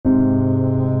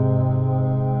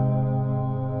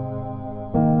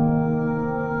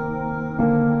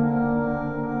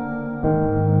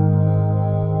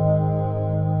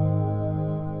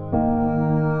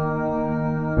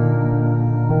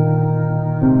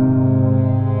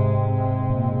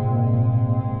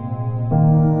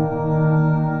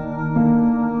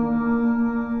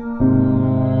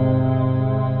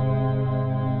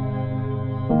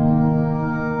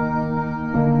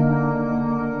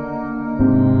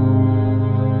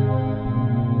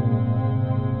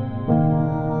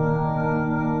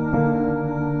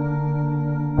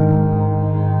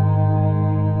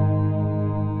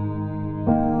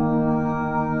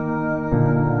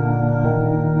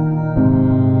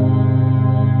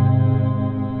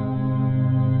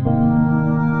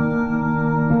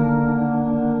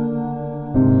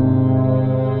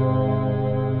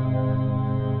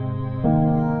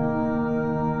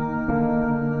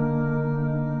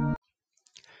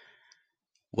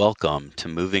Welcome to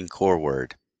Moving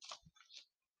Forward,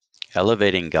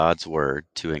 elevating God's Word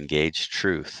to engage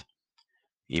truth,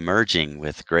 emerging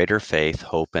with greater faith,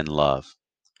 hope, and love,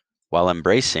 while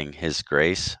embracing His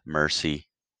grace, mercy,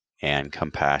 and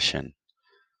compassion.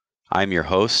 I'm your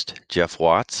host, Jeff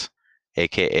Watts,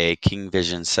 aka King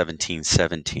Vision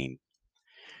 1717.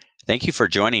 Thank you for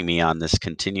joining me on this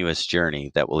continuous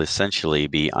journey that will essentially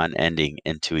be unending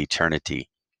into eternity.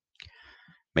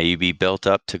 May you be built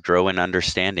up to grow in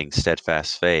understanding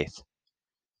steadfast faith,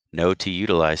 know to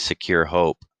utilize secure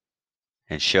hope,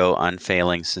 and show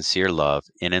unfailing, sincere love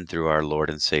in and through our Lord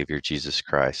and Savior Jesus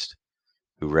Christ,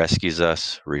 who rescues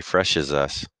us, refreshes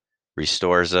us,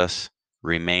 restores us,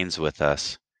 remains with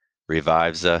us,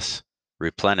 revives us,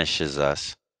 replenishes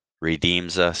us,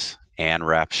 redeems us, and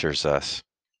raptures us.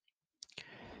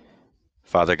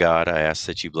 Father God, I ask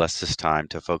that you bless this time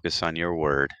to focus on your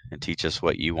word and teach us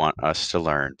what you want us to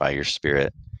learn by your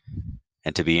Spirit,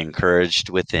 and to be encouraged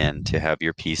within to have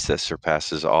your peace that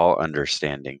surpasses all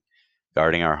understanding,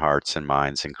 guarding our hearts and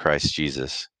minds in Christ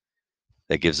Jesus,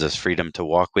 that gives us freedom to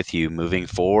walk with you moving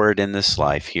forward in this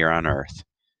life here on earth,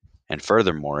 and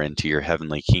furthermore into your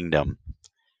heavenly kingdom.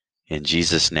 In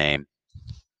Jesus' name,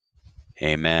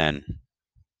 amen.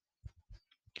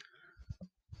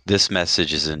 This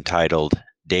message is entitled,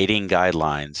 Dating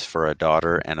Guidelines for a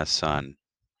Daughter and a Son.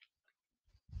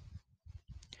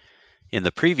 In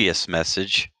the previous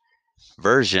message,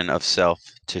 version of self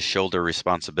to shoulder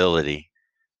responsibility,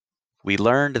 we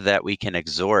learned that we can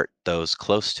exhort those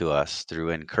close to us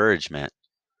through encouragement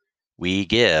we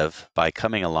give by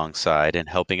coming alongside and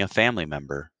helping a family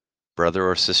member, brother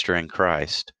or sister in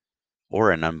Christ,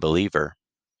 or an unbeliever.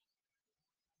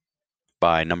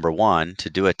 By number 1,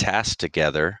 to do a task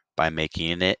together by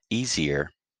making it easier.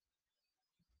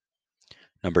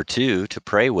 Number 2, to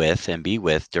pray with and be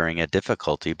with during a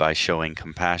difficulty by showing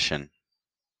compassion.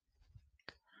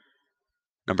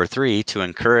 Number 3, to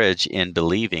encourage in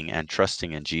believing and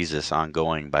trusting in Jesus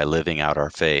ongoing by living out our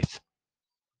faith.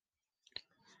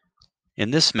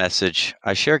 In this message,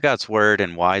 I share God's word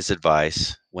and wise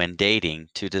advice when dating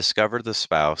to discover the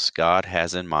spouse God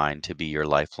has in mind to be your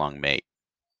lifelong mate.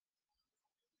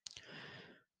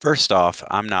 First off,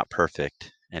 I'm not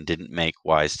perfect and didn't make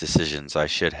wise decisions I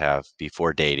should have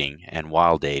before dating and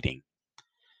while dating.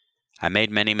 I made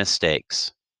many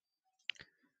mistakes.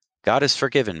 God has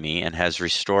forgiven me and has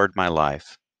restored my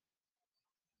life.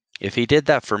 If He did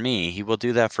that for me, He will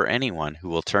do that for anyone who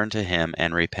will turn to Him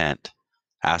and repent,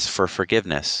 ask for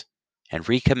forgiveness, and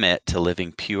recommit to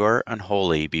living pure and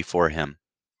holy before Him.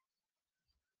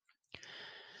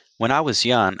 When I was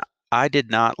young, I did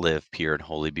not live pure and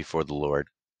holy before the Lord.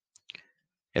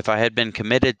 If I had been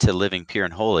committed to living pure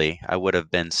and holy, I would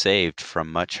have been saved from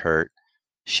much hurt,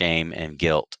 shame, and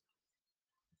guilt.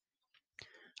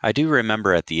 I do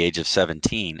remember at the age of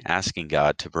 17 asking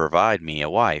God to provide me a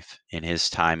wife in His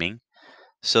timing,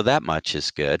 so that much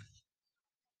is good.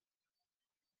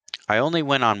 I only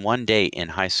went on one date in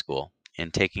high school,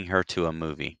 in taking her to a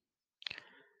movie.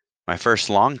 My first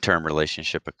long-term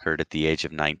relationship occurred at the age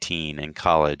of 19 in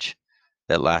college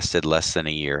that lasted less than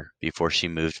a year before she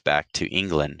moved back to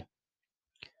England.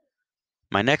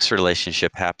 My next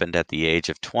relationship happened at the age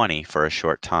of 20 for a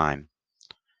short time.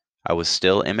 I was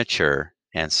still immature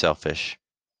and selfish.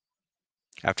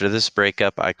 After this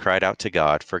breakup, I cried out to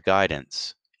God for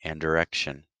guidance and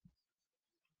direction.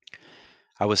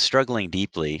 I was struggling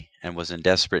deeply and was in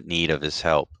desperate need of His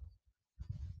help.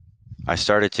 I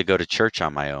started to go to church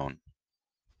on my own.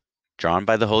 Drawn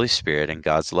by the Holy Spirit and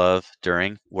God's love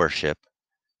during worship,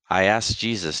 I asked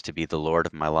Jesus to be the Lord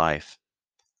of my life.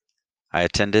 I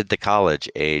attended the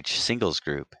college-age singles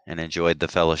group and enjoyed the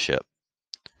fellowship.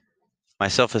 My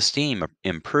self-esteem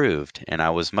improved, and I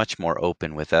was much more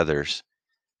open with others,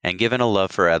 and given a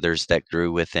love for others that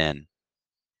grew within.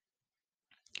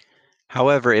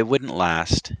 However, it wouldn't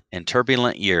last, and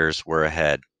turbulent years were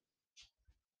ahead.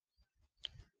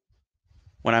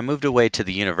 When I moved away to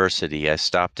the university, I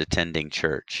stopped attending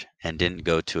church and didn't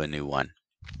go to a new one.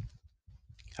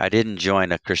 I didn't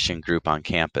join a Christian group on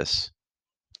campus.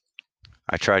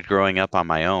 I tried growing up on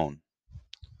my own.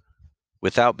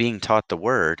 Without being taught the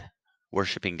Word,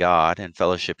 worshiping God, and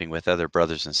fellowshipping with other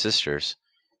brothers and sisters,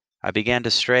 I began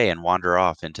to stray and wander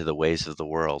off into the ways of the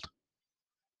world.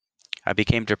 I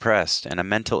became depressed, and a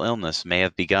mental illness may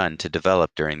have begun to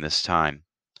develop during this time.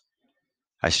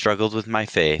 I struggled with my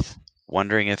faith,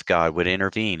 wondering if God would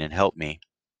intervene and help me,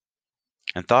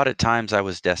 and thought at times I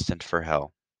was destined for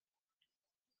hell.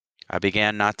 I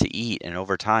began not to eat and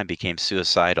over time became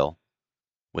suicidal,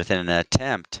 with an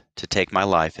attempt to take my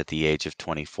life at the age of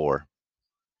 24.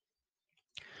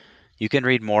 You can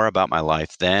read more about my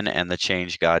life then and the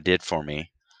change God did for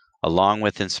me, along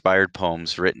with inspired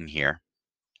poems written here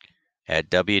at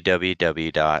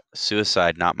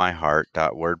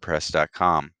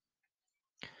www.suicidenotmyheart.wordpress.com.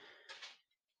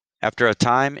 After a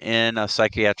time in a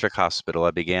psychiatric hospital,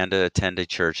 I began to attend a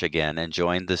church again and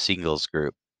joined the singles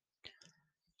group.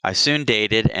 I soon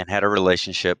dated and had a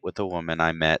relationship with a woman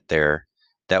I met there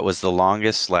that was the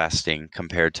longest lasting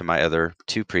compared to my other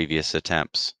 2 previous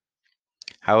attempts.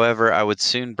 However, I would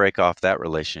soon break off that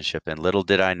relationship, and little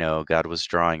did I know God was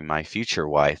drawing my future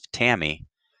wife, Tammy,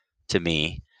 to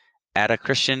me at a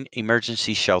Christian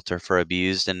emergency shelter for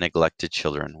abused and neglected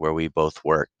children where we both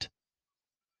worked.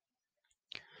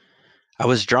 I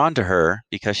was drawn to her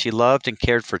because she loved and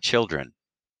cared for children,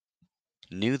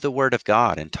 knew the Word of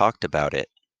God and talked about it,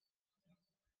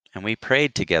 and we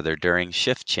prayed together during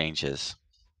shift changes.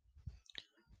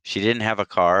 She didn't have a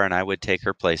car, and I would take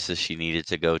her places she needed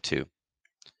to go to.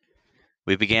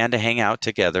 We began to hang out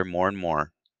together more and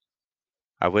more.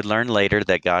 I would learn later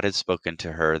that God had spoken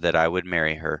to her that I would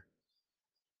marry her.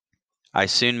 I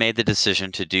soon made the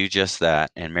decision to do just that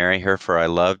and marry her, for I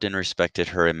loved and respected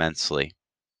her immensely.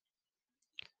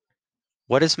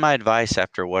 What is my advice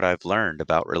after what I've learned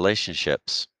about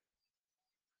relationships?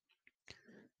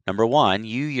 Number 1,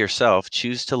 you yourself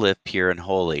choose to live pure and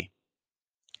holy.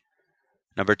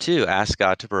 Number 2, ask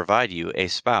God to provide you a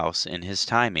spouse in His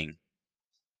timing.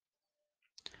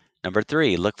 Number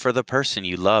 3, look for the person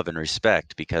you love and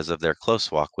respect because of their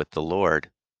close walk with the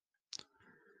Lord.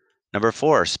 Number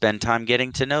 4, spend time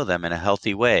getting to know them in a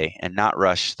healthy way and not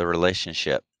rush the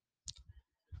relationship.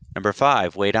 Number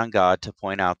 5, wait on God to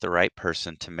point out the right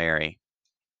person to marry.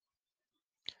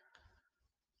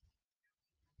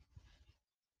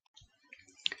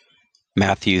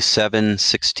 Matthew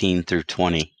 7:16 through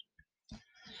 20.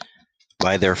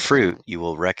 By their fruit you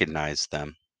will recognize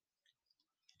them.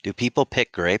 Do people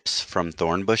pick grapes from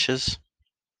thorn bushes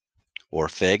or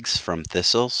figs from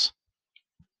thistles?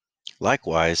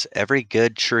 Likewise, every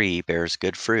good tree bears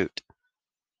good fruit,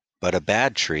 but a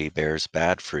bad tree bears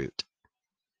bad fruit.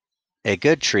 A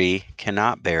good tree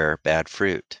cannot bear bad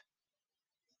fruit,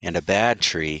 and a bad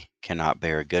tree cannot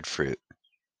bear good fruit.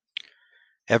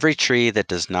 Every tree that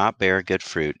does not bear good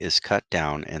fruit is cut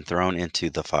down and thrown into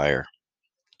the fire.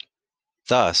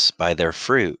 Thus, by their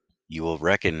fruit, you will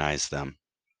recognize them.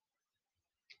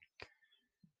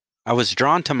 I was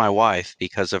drawn to my wife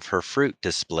because of her fruit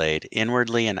displayed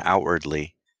inwardly and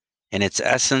outwardly, in its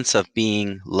essence of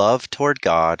being love toward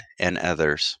God and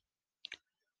others.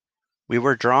 We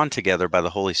were drawn together by the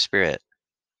Holy Spirit.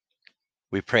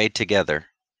 We prayed together.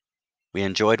 We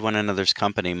enjoyed one another's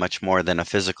company much more than a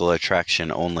physical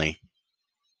attraction only.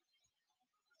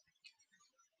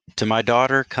 To my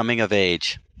daughter coming of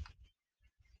age,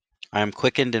 I am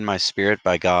quickened in my spirit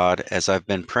by God as I've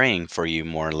been praying for you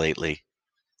more lately.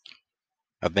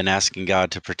 I've been asking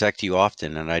God to protect you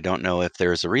often, and I don't know if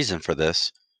there is a reason for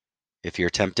this, if you're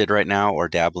tempted right now or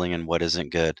dabbling in what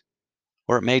isn't good,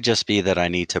 or it may just be that I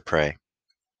need to pray.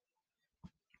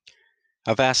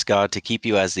 I've asked God to keep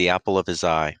you as the apple of His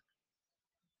eye.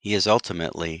 He is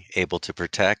ultimately able to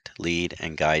protect, lead,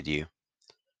 and guide you.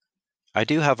 I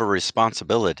do have a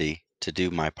responsibility to do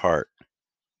my part.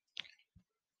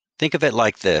 Think of it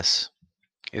like this.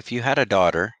 If you had a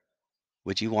daughter,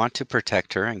 would you want to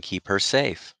protect her and keep her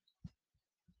safe?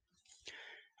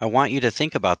 I want you to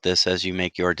think about this as you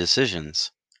make your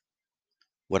decisions.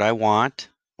 Would I want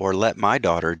or let my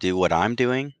daughter do what I'm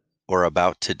doing or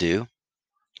about to do?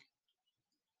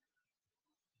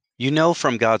 You know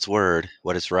from God's Word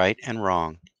what is right and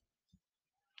wrong.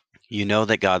 You know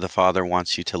that God the Father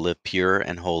wants you to live pure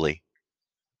and holy.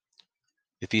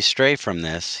 If you stray from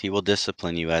this, He will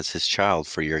discipline you as His child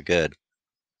for your good.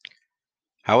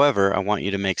 However, I want you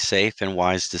to make safe and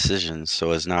wise decisions so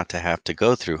as not to have to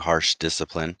go through harsh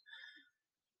discipline,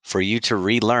 for you to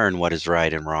relearn what is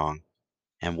right and wrong,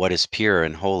 and what is pure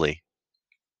and holy.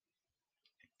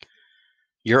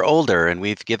 You're older and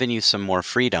we've given you some more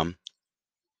freedom.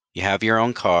 You have your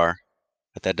own car,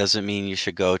 but that doesn't mean you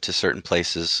should go to certain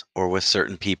places or with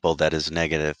certain people that is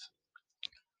negative.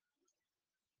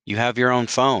 You have your own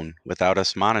phone without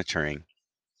us monitoring.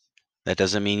 That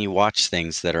doesn't mean you watch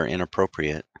things that are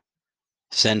inappropriate.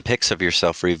 Send pics of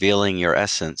yourself revealing your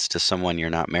essence to someone you're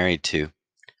not married to.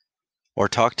 Or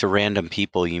talk to random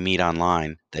people you meet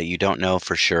online that you don't know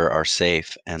for sure are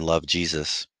safe and love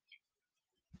Jesus.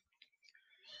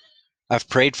 I've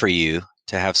prayed for you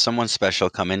to have someone special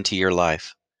come into your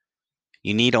life.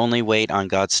 You need only wait on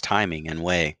God's timing and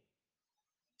way.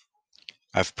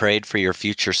 I've prayed for your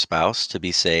future spouse to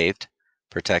be saved,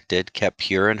 protected, kept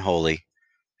pure and holy,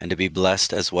 and to be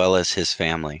blessed as well as his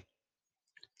family.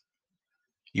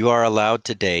 You are allowed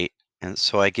to date, and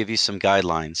so I give you some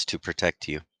guidelines to protect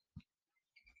you.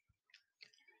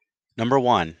 Number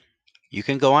 1, you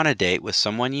can go on a date with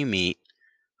someone you meet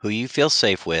who you feel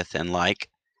safe with and like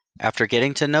after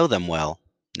getting to know them well,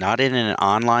 not in an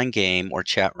online game or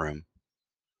chat room.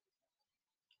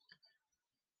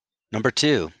 Number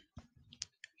 2,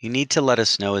 you need to let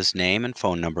us know his name and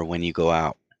phone number when you go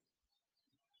out.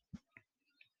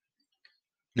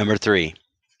 Number 3,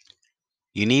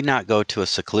 you need not go to a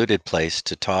secluded place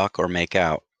to talk or make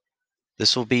out.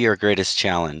 This will be your greatest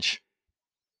challenge.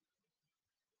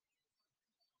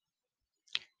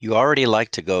 You already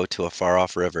like to go to a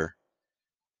far-off river.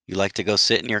 You like to go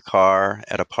sit in your car,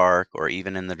 at a park, or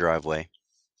even in the driveway.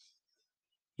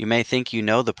 You may think you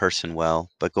know the person well,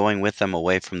 but going with them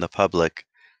away from the public,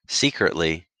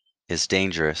 secretly, is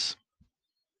dangerous.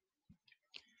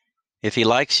 If he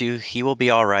likes you, he will be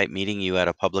all right meeting you at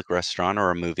a public restaurant or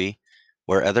a movie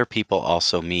where other people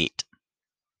also meet.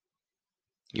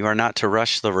 You are not to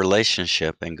rush the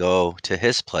relationship and go to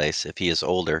his place if he is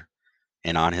older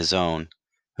and on his own,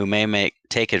 who may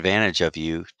take advantage of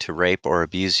you to rape or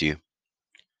abuse you.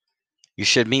 You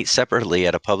should meet separately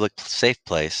at a public safe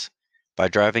place by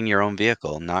driving your own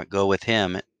vehicle, not go with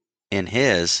him in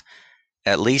his,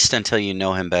 at least until you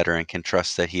know him better and can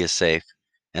trust that he is safe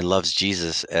and loves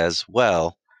Jesus as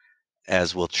well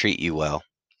as will treat you well.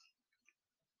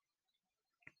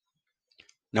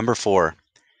 Number 4,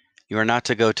 you are not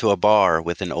to go to a bar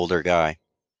with an older guy.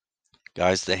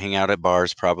 Guys that hang out at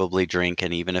bars probably drink,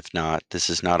 and even if not, this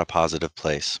is not a positive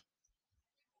place.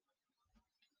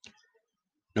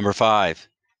 Number 5,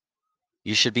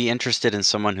 you should be interested in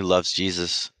someone who loves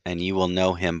Jesus, and you will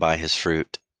know him by his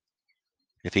fruit.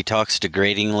 If he talks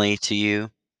degradingly to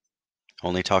you,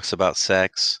 only talks about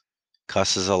sex,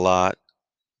 cusses a lot,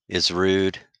 is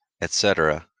rude,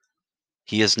 etc.,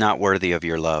 he is not worthy of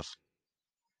your love.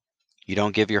 You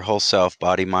don't give your whole self,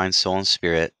 body, mind, soul, and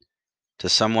spirit to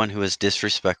someone who is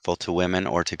disrespectful to women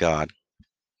or to God.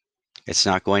 It's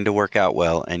not going to work out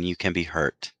well, and you can be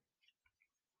hurt.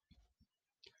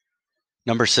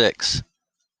 Number 6,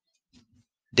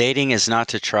 dating is not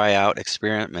to try out,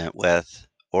 experiment with,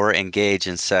 or engage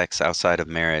in sex outside of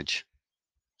marriage.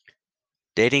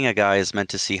 Dating a guy is meant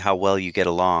to see how well you get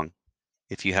along,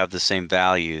 if you have the same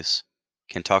values,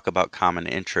 can talk about common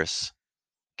interests,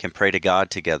 can pray to God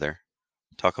together,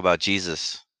 talk about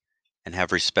Jesus, and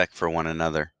have respect for one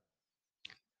another.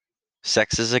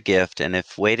 Sex is a gift, and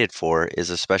if waited for, is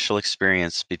a special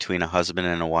experience between a husband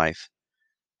and a wife,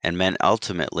 and meant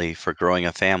ultimately for growing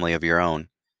a family of your own,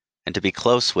 and to be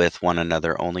close with one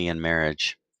another only in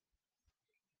marriage.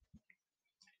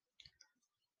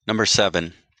 Number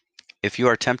 7, if you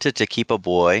are tempted to keep a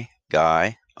boy,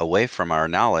 guy, away from our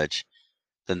knowledge,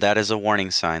 then that is a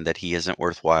warning sign that he isn't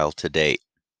worthwhile to date.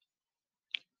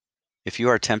 If you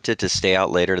are tempted to stay out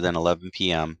later than 11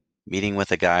 p.m., meeting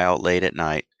with a guy out late at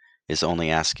night is only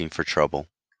asking for trouble.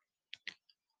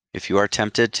 If you are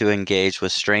tempted to engage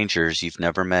with strangers you've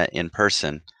never met in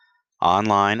person,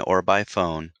 online or by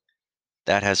phone,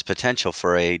 that has potential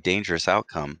for a dangerous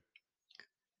outcome.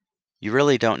 You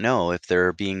really don't know if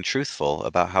they're being truthful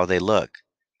about how they look,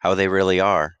 how they really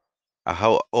are,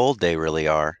 how old they really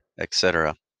are,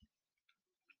 etc.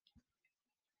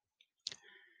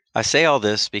 I say all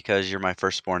this because you're my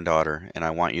firstborn daughter, and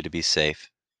I want you to be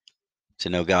safe, to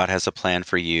know God has a plan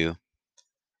for you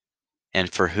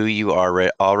and for who you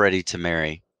are all ready to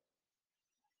marry.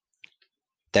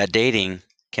 That dating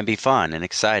can be fun and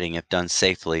exciting if done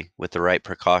safely with the right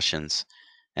precautions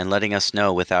and letting us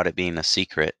know without it being a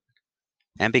secret,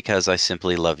 and because I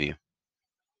simply love you.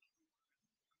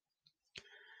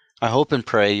 I hope and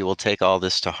pray you will take all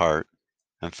this to heart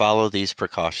and follow these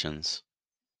precautions.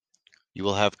 You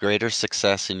will have greater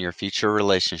success in your future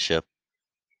relationship,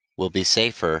 will be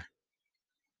safer,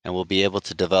 and will be able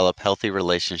to develop healthy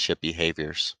relationship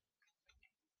behaviors.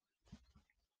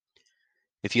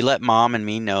 If you let Mom and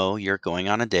me know you're going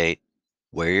on a date,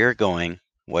 where you're going,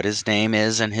 what his name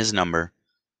is and his number,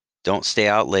 don't stay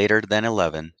out later than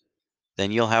 11,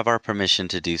 then you'll have our permission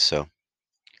to do so.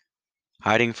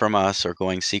 Hiding from us or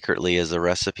going secretly is a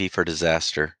recipe for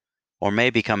disaster, or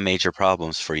may become major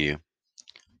problems for you.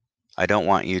 I don't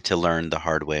want you to learn the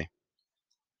hard way.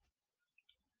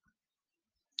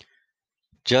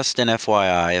 Just an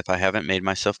FYI, if I haven't made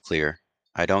myself clear,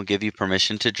 I don't give you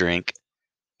permission to drink.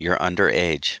 You're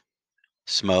underage.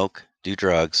 Smoke, do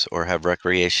drugs, or have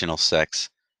recreational sex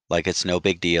like it's no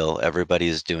big deal, everybody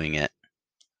is doing it.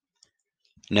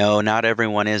 No, not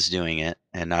everyone is doing it,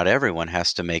 and not everyone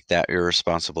has to make that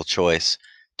irresponsible choice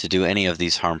to do any of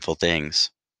these harmful things.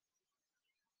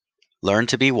 Learn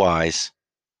to be wise.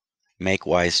 Make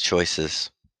wise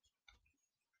choices.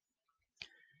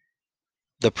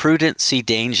 The prudent see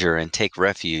danger and take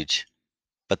refuge,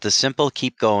 but the simple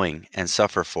keep going and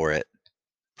suffer for it.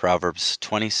 Proverbs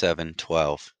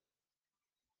 27:12.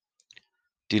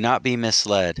 Do not be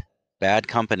misled. Bad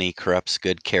company corrupts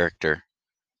good character.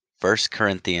 1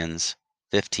 Corinthians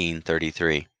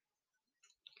 15:33.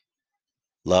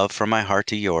 Love from my heart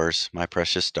to yours, my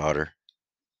precious daughter.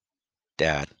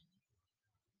 Dad.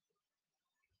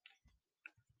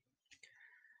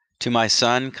 To my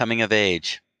son coming of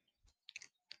age,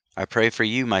 I pray for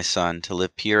you, my son, to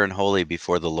live pure and holy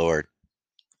before the Lord.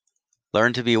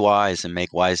 Learn to be wise and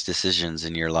make wise decisions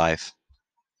in your life.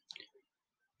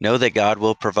 Know that God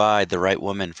will provide the right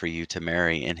woman for you to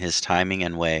marry in His timing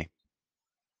and way.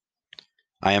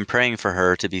 I am praying for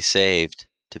her to be saved,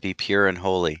 to be pure and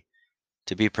holy,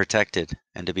 to be protected,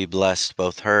 and to be blessed,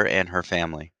 both her and her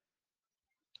family.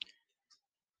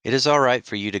 It is all right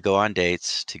for you to go on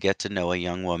dates to get to know a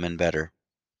young woman better.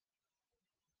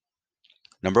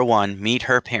 Number 1, meet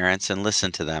her parents and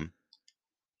listen to them.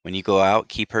 When you go out,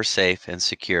 keep her safe and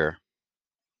secure.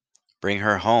 Bring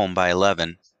her home by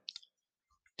 11.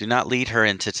 Do not lead her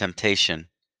into temptation.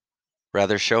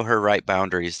 Rather, show her right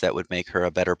boundaries that would make her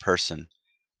a better person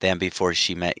than before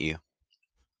she met you.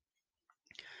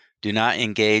 Do not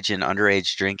engage in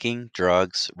underage drinking,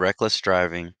 drugs, reckless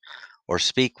driving, or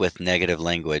speak with negative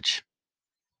language.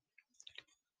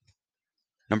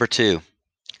 Number 2,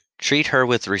 treat her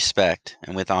with respect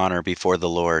and with honor before the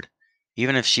Lord,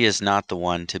 even if she is not the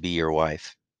one to be your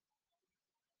wife.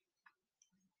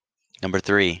 Number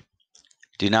 3,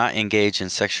 do not engage in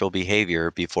sexual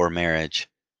behavior before marriage.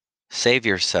 Save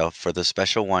yourself for the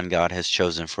special one God has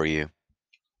chosen for you.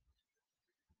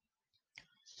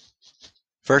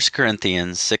 1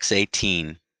 Corinthians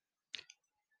 6:18.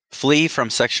 Flee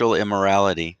from sexual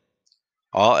immorality.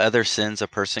 All other sins a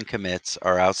person commits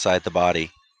are outside the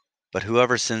body, but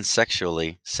whoever sins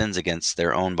sexually sins against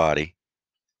their own body.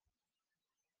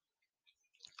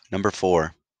 Number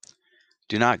 4,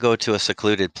 do not go to a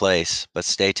secluded place, but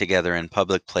stay together in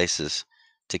public places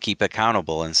to keep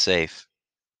accountable and safe.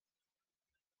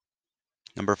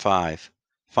 Number 5,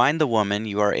 find the woman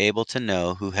you are able to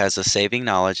know who has a saving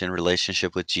knowledge and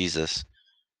relationship with Jesus,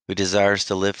 who desires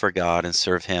to live for God and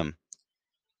serve Him,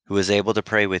 who is able to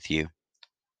pray with you,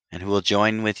 and who will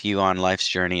join with you on life's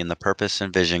journey in the purpose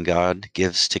and vision God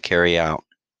gives to carry out.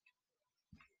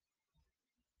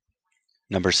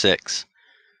 Number 6,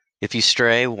 if you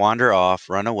stray, wander off,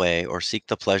 run away, or seek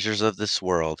the pleasures of this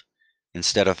world,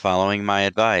 instead of following my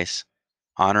advice,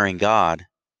 honoring God,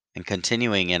 and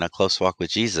continuing in a close walk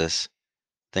with Jesus,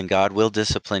 then God will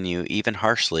discipline you even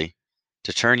harshly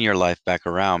to turn your life back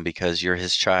around because you're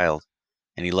His child,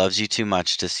 and He loves you too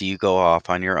much to see you go off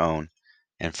on your own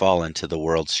and fall into the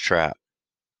world's trap.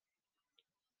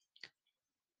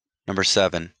 Number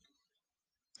 7,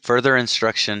 further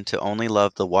instruction to only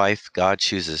love the wife God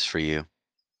chooses for you.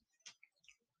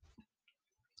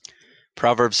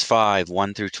 Proverbs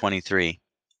 5:1-23.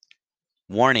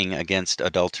 Warning against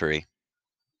adultery.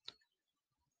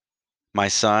 My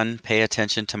son, pay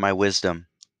attention to my wisdom.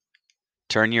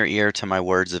 Turn your ear to my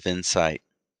words of insight,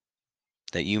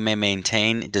 that you may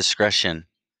maintain discretion,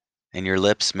 and your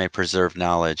lips may preserve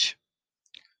knowledge.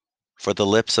 For the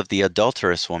lips of the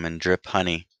adulterous woman drip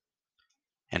honey,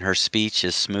 and her speech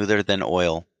is smoother than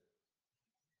oil.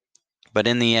 But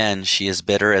in the end she is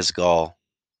bitter as gall,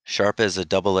 sharp as a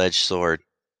double-edged sword.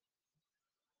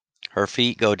 Her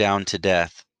feet go down to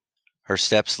death, her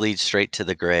steps lead straight to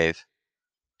the grave.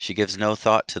 She gives no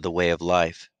thought to the way of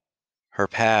life. Her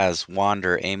paths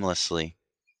wander aimlessly,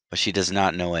 but she does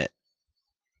not know it.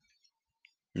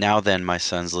 Now then, my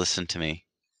sons, listen to me.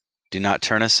 Do not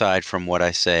turn aside from what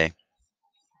I say.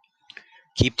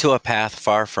 Keep to a path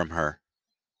far from her.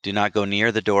 Do not go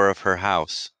near the door of her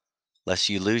house, lest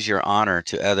you lose your honor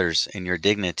to others and your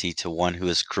dignity to one who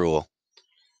is cruel.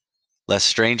 lest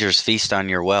strangers feast on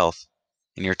your wealth,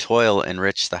 and your toil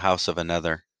enrich the house of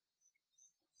another.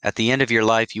 At the end of your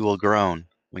life you will groan,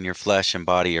 when your flesh and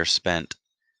body are spent.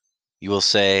 You will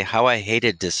say, "How I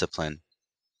hated discipline,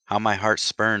 how my heart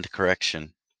spurned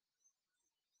correction.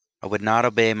 I would not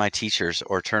obey my teachers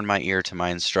or turn my ear to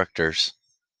my instructors."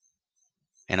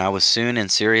 And I was soon in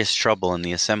serious trouble in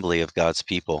the assembly of God's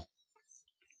people.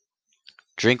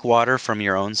 Drink water from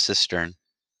your own cistern,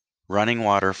 running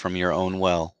water from your own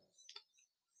well.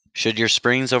 Should your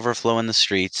springs overflow in the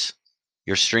streets,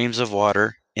 your streams of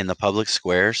water in the public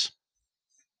squares?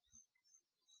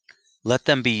 Let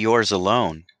them be yours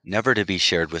alone, never to be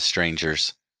shared with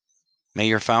strangers. May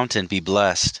your fountain be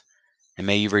blessed, and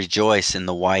may you rejoice in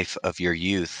the wife of your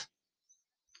youth.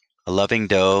 A loving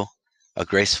doe, a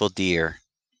graceful deer,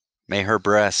 may her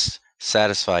breasts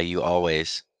satisfy you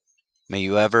always. May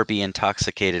you ever be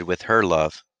intoxicated with her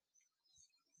love.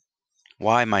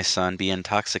 Why, my son, be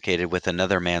intoxicated with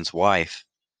another man's wife?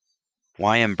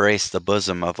 Why embrace the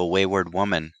bosom of a wayward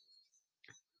woman?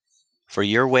 For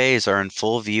your ways are in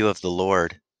full view of the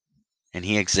Lord, and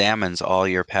he examines all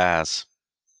your paths.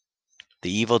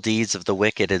 The evil deeds of the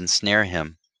wicked ensnare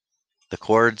him. The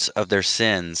cords of their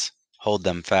sins hold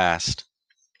them fast.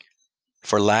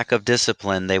 For lack of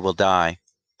discipline they will die,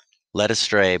 led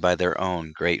astray by their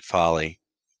own great folly.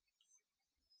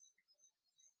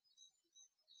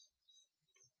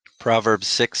 Proverbs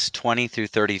 6:20 through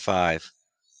 35.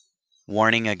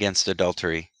 Warning against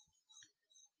adultery.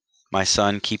 My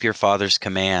son, keep your father's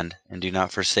command, and do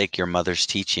not forsake your mother's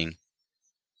teaching.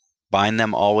 Bind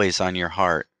them always on your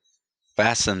heart.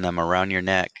 Fasten them around your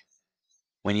neck.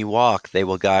 When you walk, they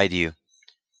will guide you.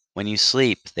 When you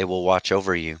sleep, they will watch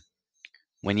over you.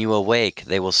 When you awake,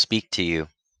 they will speak to you.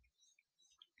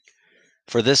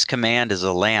 For this command is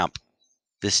a lamp,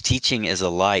 this teaching is a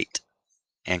light,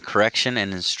 and correction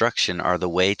and instruction are the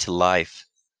way to life,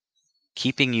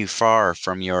 keeping you far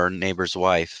from your neighbor's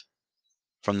wife,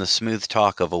 from the smooth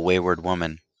talk of a wayward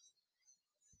woman.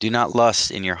 Do not lust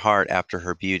in your heart after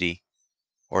her beauty,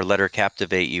 or let her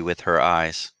captivate you with her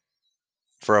eyes.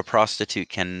 For a prostitute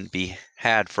can be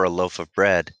had for a loaf of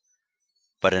bread,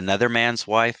 but another man's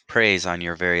wife preys on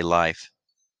your very life.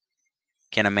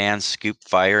 Can a man scoop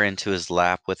fire into his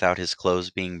lap without his clothes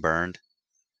being burned?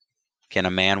 Can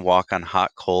a man walk on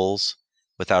hot coals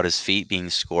without his feet being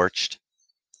scorched?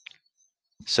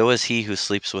 So is he who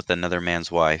sleeps with another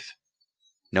man's wife.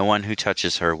 No one who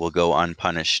touches her will go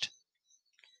unpunished.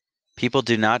 People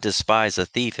do not despise a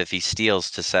thief if he steals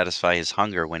to satisfy his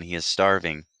hunger when he is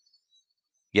starving.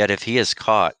 Yet if he is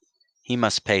caught, he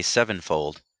must pay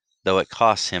sevenfold, though it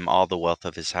costs him all the wealth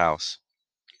of his house.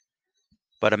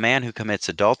 But a man who commits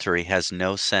adultery has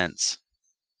no sense.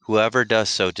 Whoever does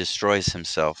so destroys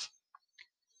himself.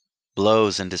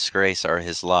 Blows and disgrace are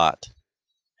his lot,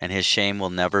 and his shame will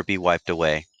never be wiped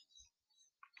away.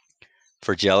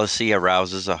 For jealousy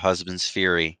arouses a husband's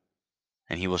fury,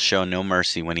 and he will show no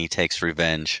mercy when he takes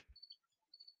revenge.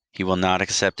 He will not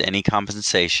accept any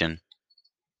compensation.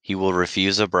 He will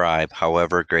refuse a bribe,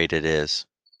 however great it is.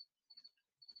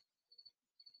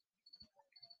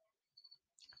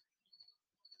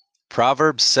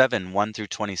 Proverbs 7:1 through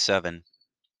 27.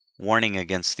 Warning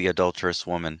against the adulterous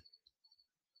woman.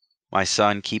 My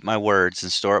son, keep my words and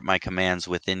store up my commands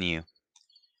within you.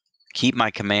 Keep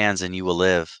my commands and you will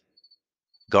live.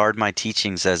 Guard my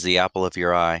teachings as the apple of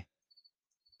your eye.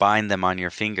 Bind them on your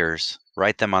fingers,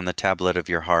 write them on the tablet of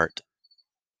your heart.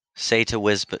 Say to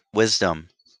wisdom,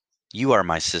 you are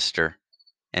my sister,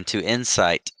 and to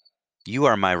insight, you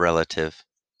are my relative.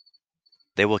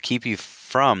 They will keep you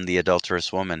from the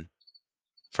adulterous woman,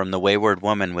 from the wayward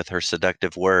woman with her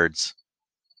seductive words.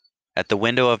 At the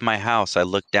window of my house I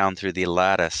looked down through the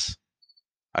lattice.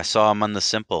 I saw among the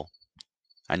simple,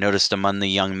 I noticed among the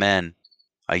young men,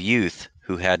 a youth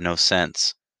who had no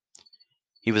sense.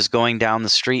 He was going down the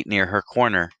street near her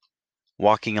corner,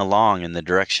 walking along in the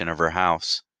direction of her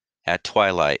house, at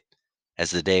twilight,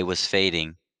 as the day was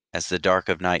fading, as the dark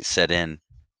of night set in.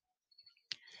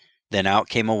 Then out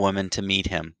came a woman to meet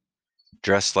him,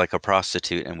 dressed like a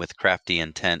prostitute and with crafty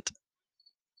intent.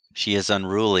 She is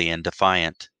unruly and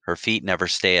defiant, her feet never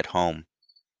stay at home.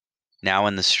 Now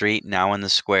in the street, now in the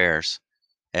squares,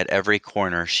 at every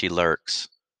corner she lurks.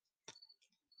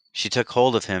 She took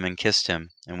hold of him and kissed him,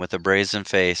 and with a brazen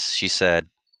face she said,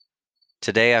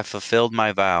 "Today I fulfilled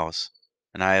my vows,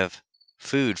 and I have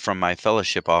food from my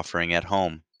fellowship offering at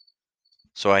home.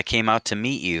 So I came out to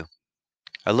meet you.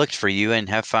 I looked for you and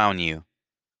have found you.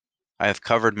 I have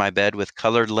covered my bed with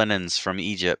colored linens from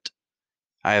Egypt.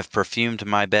 I have perfumed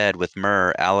my bed with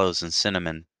myrrh, aloes, and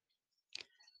cinnamon.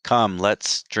 Come,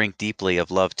 let's drink deeply of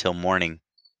love till morning.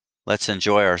 Let's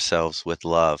enjoy ourselves with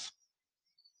love.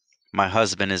 My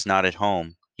husband is not at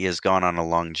home. He has gone on a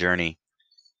long journey.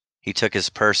 He took his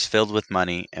purse filled with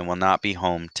money and will not be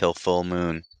home till full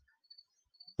moon.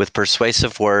 With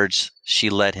persuasive words, she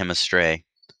led him astray.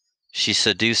 She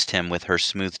seduced him with her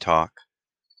smooth talk.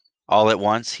 All at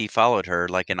once he followed her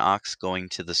like an ox going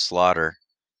to the slaughter,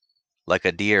 like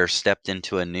a deer stepped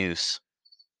into a noose,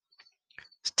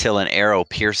 till an arrow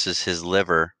pierces his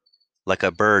liver, like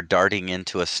a bird darting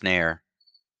into a snare,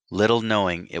 little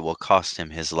knowing it will cost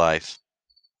him his life.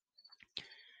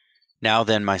 Now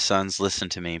then, my sons, listen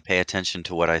to me, pay attention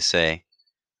to what I say.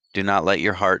 Do not let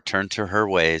your heart turn to her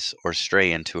ways or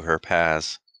stray into her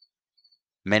paths.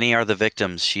 Many are the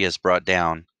victims she has brought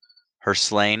down. Her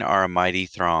slain are a mighty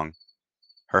throng.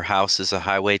 Her house is a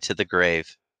highway to the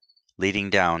grave, leading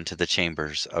down to the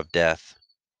chambers of death.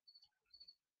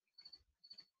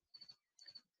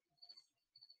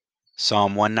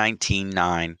 Psalm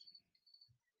 119:9.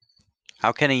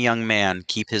 How can a young man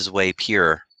keep his way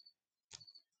pure?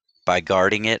 By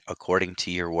guarding it according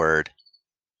to your word.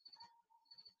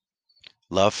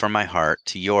 Love from my heart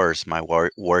to yours, my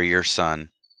warrior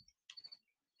son.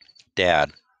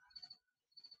 Dad.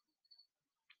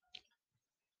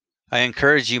 I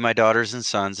encourage you, my daughters and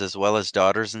sons, as well as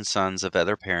daughters and sons of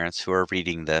other parents who are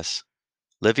reading this.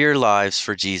 Live your lives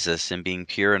for Jesus in being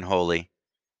pure and holy,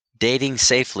 dating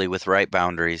safely with right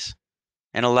boundaries,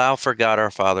 and allow for God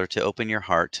our Father to open your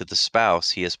heart to the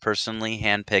spouse He has personally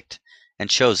handpicked and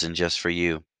chosen just for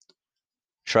you.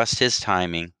 Trust His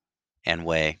timing and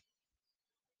way.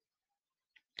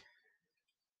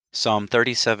 Psalm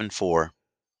 37:4.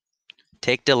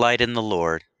 Take delight in the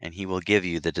Lord, and He will give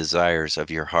you the desires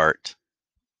of your heart.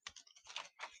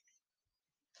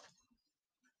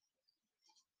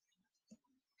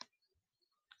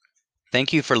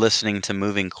 Thank you for listening to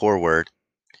Moving Coreword,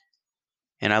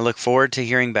 and I look forward to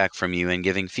hearing back from you and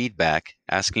giving feedback,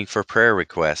 asking for prayer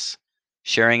requests,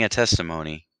 sharing a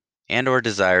testimony, and/or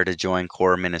desire to join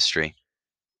Core Ministry.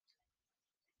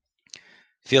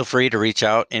 Feel free to reach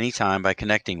out anytime by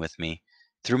connecting with me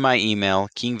through my email,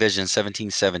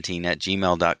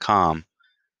 kingvision1717@gmail.com,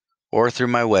 or through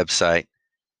my website,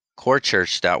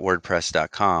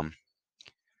 corechurch.wordpress.com.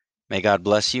 May God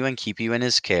bless you and keep you in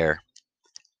His care.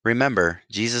 Remember,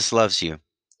 Jesus loves you.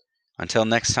 Until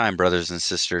next time, brothers and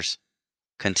sisters,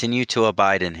 continue to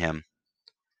abide in Him.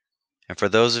 And for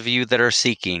those of you that are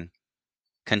seeking,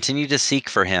 continue to seek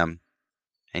for Him,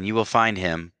 and you will find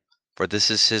Him, for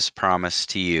this is His promise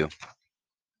to you.